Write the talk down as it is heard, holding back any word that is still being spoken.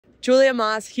Julia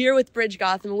Moss here with Brij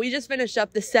Gautam. We just finished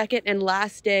up the second and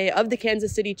last day of the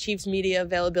Kansas City Chiefs media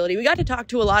availability. We got to talk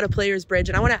to a lot of players, Brij,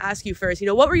 and I want to ask you first,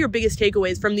 what were your biggest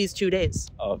takeaways from these 2 days?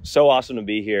 Oh, so awesome to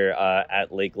be here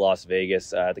at Lake Las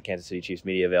Vegas at the Kansas City Chiefs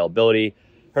media availability.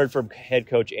 Heard from head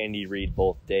coach Andy Reid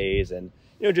both days, and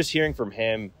just hearing from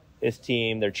him, his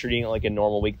team, they're treating it like a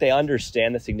normal week. They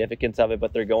understand the significance of it,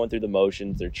 but they're going through the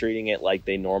motions. They're treating it like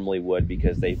they normally would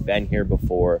because they've been here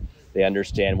before. They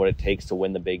understand what it takes to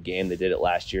win the big game. They did it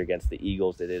last year against the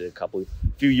Eagles. They did it a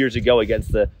few years ago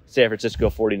against the San Francisco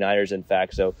 49ers, in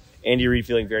fact. So Andy Reid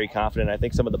feeling very confident. I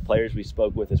think some of the players we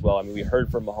spoke with as well. I mean, we heard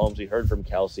from Mahomes, we heard from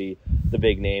Kelsey, the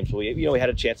big names. So we had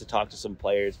a chance to talk to some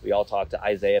players. We all talked to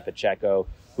Isaiah Pacheco,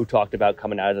 who talked about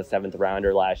coming out as a 7th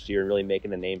rounder last year and really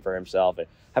making a name for himself. And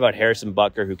how about Harrison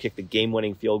Butker, who kicked the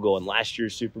game-winning field goal in last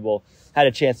year's Super Bowl? Had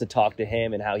a chance to talk to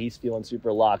him and how he's feeling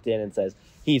super locked in and says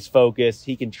he's focused.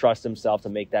 He can trust himself to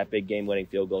make that big game-winning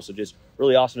field goal. So just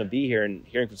really awesome to be here and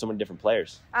hearing from so many different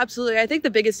players. Absolutely. I think the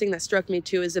biggest thing that struck me,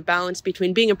 too, is the balance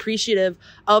between being appreciative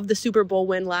of the Super Bowl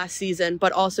win last season,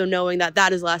 but also knowing that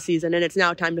that is last season and it's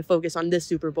now time to focus on this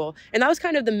Super Bowl. And that was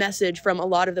kind of the message from a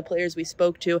lot of the players we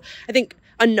spoke to. I think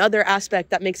another aspect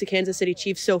that makes the Kansas City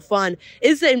Chiefs so fun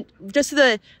is just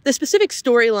the specific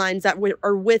storylines that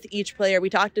are with each player. We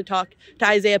talked to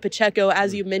Isaiah Pacheco,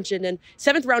 as you mentioned, and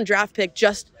 7th round draft pick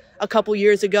just a couple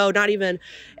years ago, not even.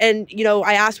 And,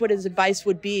 I asked what his advice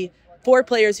would be for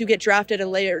players who get drafted in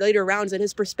later rounds. And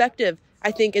his perspective,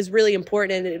 I think, is really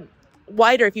important. And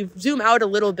wider, if you zoom out a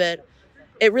little bit,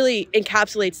 it really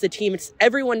encapsulates the team.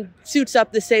 Everyone suits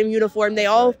up the same uniform. They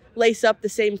all lace up the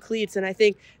same cleats. And I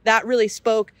think that really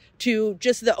spoke to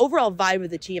just the overall vibe of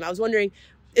the team. I was wondering,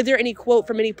 is there any quote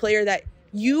from any player that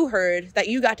you heard that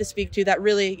you got to speak to that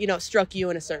really, struck you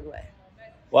in a certain way?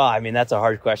 Well, I mean, that's a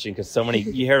hard question because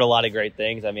you heard a lot of great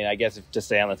things. I mean, I guess to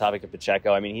stay on the topic of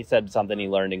Pacheco, I mean, he said something he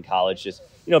learned in college, just,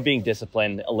 being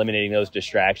disciplined, eliminating those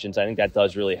distractions. I think that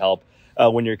does really help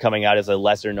when you're coming out as a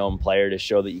lesser known player to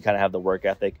show that you kind of have the work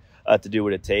ethic to do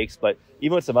what it takes. But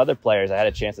even with some other players, I had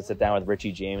a chance to sit down with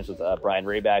Richie James, with Brian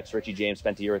Raybacks. Richie James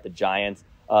spent a year with the Giants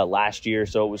last year,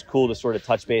 so it was cool to sort of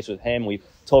touch base with him. We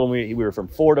told him we were from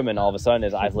Fordham, and all of a sudden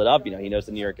his eyes lit up. He knows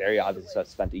the New York area, obviously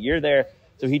spent a year there.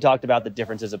 So he talked about the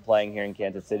differences of playing here in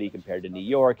Kansas City compared to New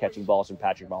York, catching balls from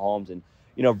Patrick Mahomes. And,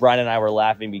 Brian and I were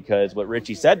laughing because what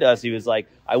Richie said to us, he was like,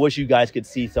 I wish you guys could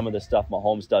see some of the stuff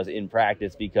Mahomes does in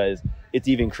practice because it's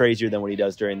even crazier than what he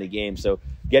does during the game. So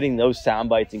getting those sound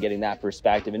bites and getting that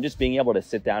perspective and just being able to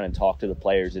sit down and talk to the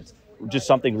players, it's just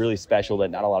something really special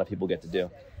that not a lot of people get to do.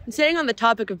 And staying on the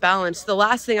topic of balance, the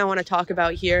last thing I want to talk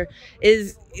about here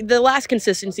is the last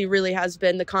consistency really has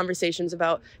been the conversations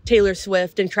about Taylor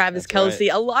Swift and Travis Kelce.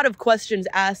 Right. A lot of questions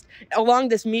asked along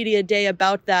this media day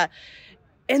about that.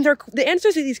 And the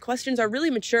answers to these questions are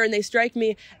really mature, and they strike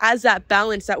me as that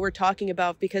balance that we're talking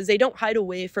about because they don't hide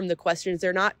away from the questions.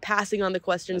 They're not passing on the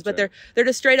questions, but they're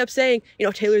just straight up saying,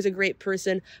 Taylor's a great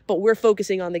person, but we're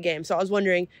focusing on the game. So I was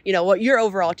wondering, what your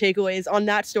overall takeaway is on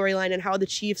that storyline and how the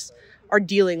Chiefs are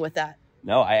dealing with that.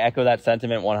 No, I echo that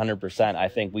sentiment 100%. I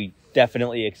think we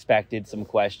definitely expected some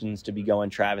questions to be going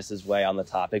Travis's way on the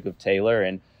topic of Taylor,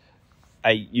 and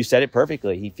you said it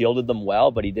perfectly. He fielded them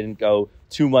well, but he didn't go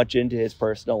too much into his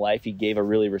personal life. He gave a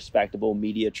really respectable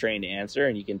media-trained answer,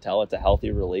 and you can tell it's a healthy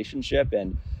relationship.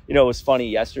 And, it was funny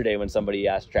yesterday when somebody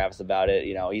asked Travis about it.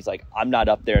 He's like, I'm not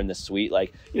up there in the suite.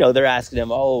 Like, they're asking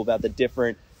him, about the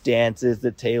different dances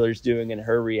that Taylor's doing and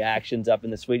her reactions up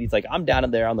in the suite. He's like, I'm down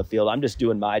there on the field. I'm just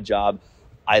doing my job.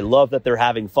 I love that they're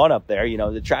having fun up there.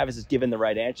 That Travis is giving the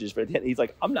right answers, but he's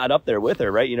like, I'm not up there with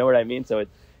her, right? You know what I mean? So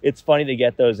it's funny to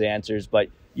get those answers, but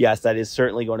yes, that is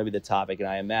certainly going to be the topic, and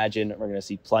I imagine we're going to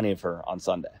see plenty of her on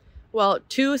Sunday. Well,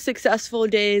 2 successful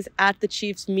days at the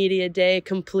Chiefs Media Day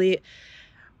complete.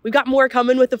 We've got more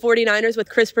coming with the 49ers with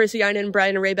Chris Persianen and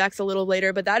Brian Raybacks a little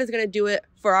later, but that is going to do it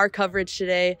for our coverage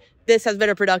today. This has been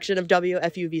a production of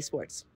WFUV Sports.